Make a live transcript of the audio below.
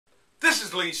This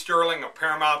is Lee Sterling of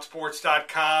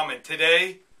ParamountSports.com, and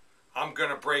today I'm going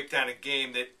to break down a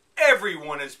game that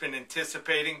everyone has been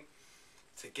anticipating.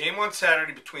 It's a game on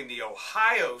Saturday between the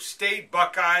Ohio State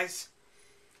Buckeyes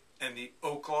and the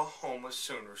Oklahoma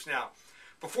Sooners. Now,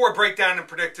 before I break down and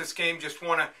predict this game, just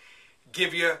want to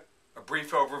give you a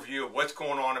brief overview of what's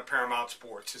going on at Paramount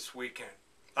Sports this weekend.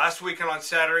 Last weekend on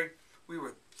Saturday, we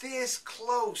were this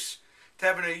close to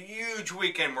having a huge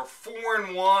weekend. We're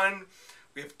 4-1.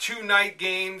 We have two night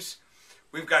games.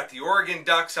 We've got the Oregon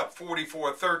Ducks up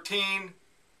 44-13.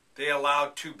 They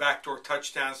allowed two backdoor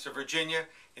touchdowns to Virginia.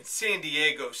 And San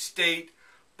Diego State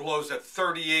blows a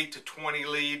 38-20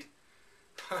 lead.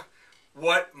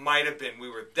 What might have been. We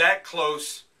were that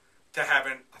close to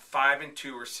having a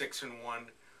 5-2 or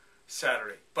 6-1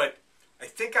 Saturday. But I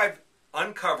think I've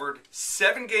uncovered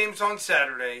 7 games on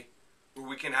Saturday where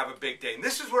we can have a big day. And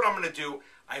this is what I'm going to do.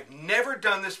 I've never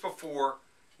done this before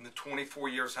in the 24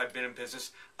 years I've been in business.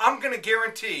 I'm going to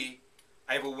guarantee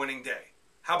I have a winning day.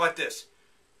 How about this?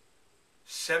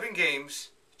 7 games,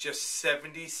 just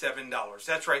 $77.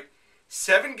 That's right.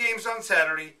 7 games on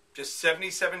Saturday, just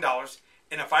 $77.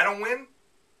 And if I don't win,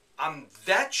 I'm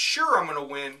that sure I'm going to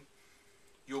win.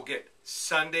 You'll get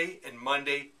Sunday and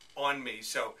Monday on me.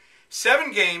 So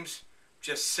 7 games,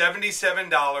 just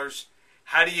 $77.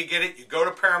 How do you get it? You go to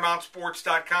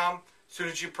ParamountSports.com. As soon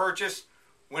as you purchase,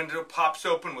 window pops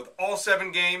open with all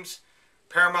 7 games,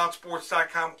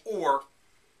 ParamountSports.com, or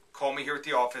call me here at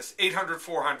the office,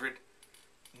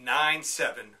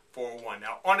 800-400-9741.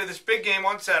 Now, on to this big game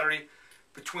on Saturday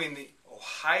between the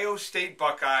Ohio State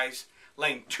Buckeyes,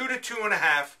 laying 2 to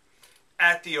 2.5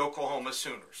 at the Oklahoma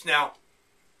Sooners. Now,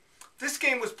 this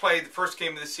game was played, the first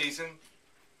game of the season.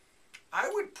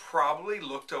 I would probably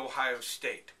look to Ohio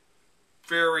State.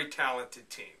 Very talented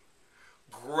team.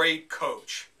 Great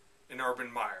coach in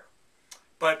Urban Meyer.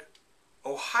 But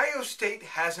Ohio State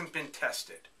hasn't been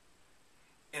tested.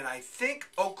 And I think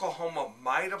Oklahoma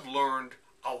might have learned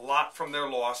a lot from their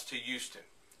loss to Houston.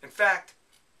 In fact,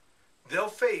 they'll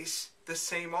face the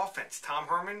same offense. Tom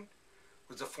Herman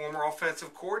was a former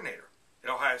offensive coordinator at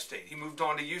Ohio State. He moved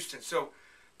on to Houston. So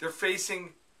they're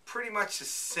facing pretty much the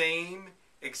same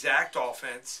exact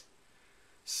offense,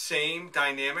 same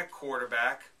dynamic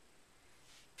quarterback,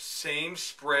 same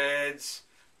spreads.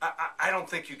 I don't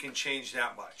think you can change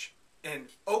that much. And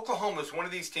Oklahoma is one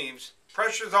of these teams,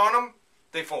 pressure's on them,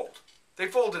 they fold. They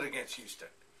folded against Houston.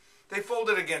 They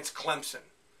folded against Clemson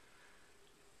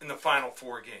in the Final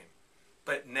Four game.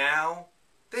 But now,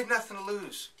 they have nothing to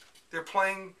lose. They're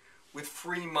playing with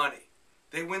free money.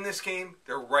 They win this game,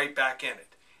 they're right back in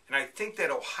it. And I think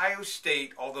that Ohio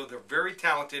State, although they're very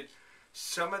talented,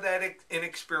 some of that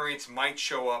inexperience might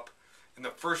show up in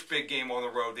the first big game on the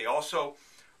road. They also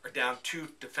are down 2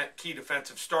 key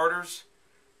defensive starters,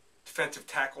 defensive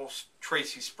tackles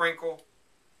Tracy Sprinkle,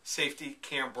 safety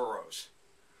Cam Burrows.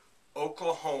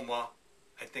 Oklahoma,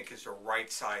 I think, is the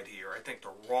right side here. I think the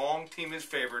wrong team is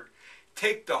favored.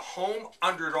 Take the home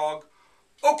underdog,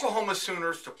 Oklahoma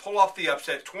Sooners, to pull off the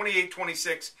upset,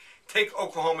 28-26. Take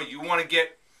Oklahoma. You want to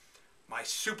get my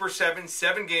Super 7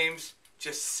 games,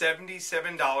 just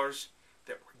 $77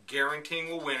 that we're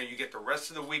guaranteeing will win, and you get the rest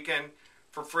of the weekend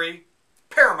for free.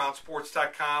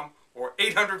 ParamountSports.com or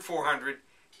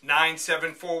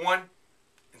 800-400-9741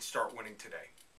 and start winning today.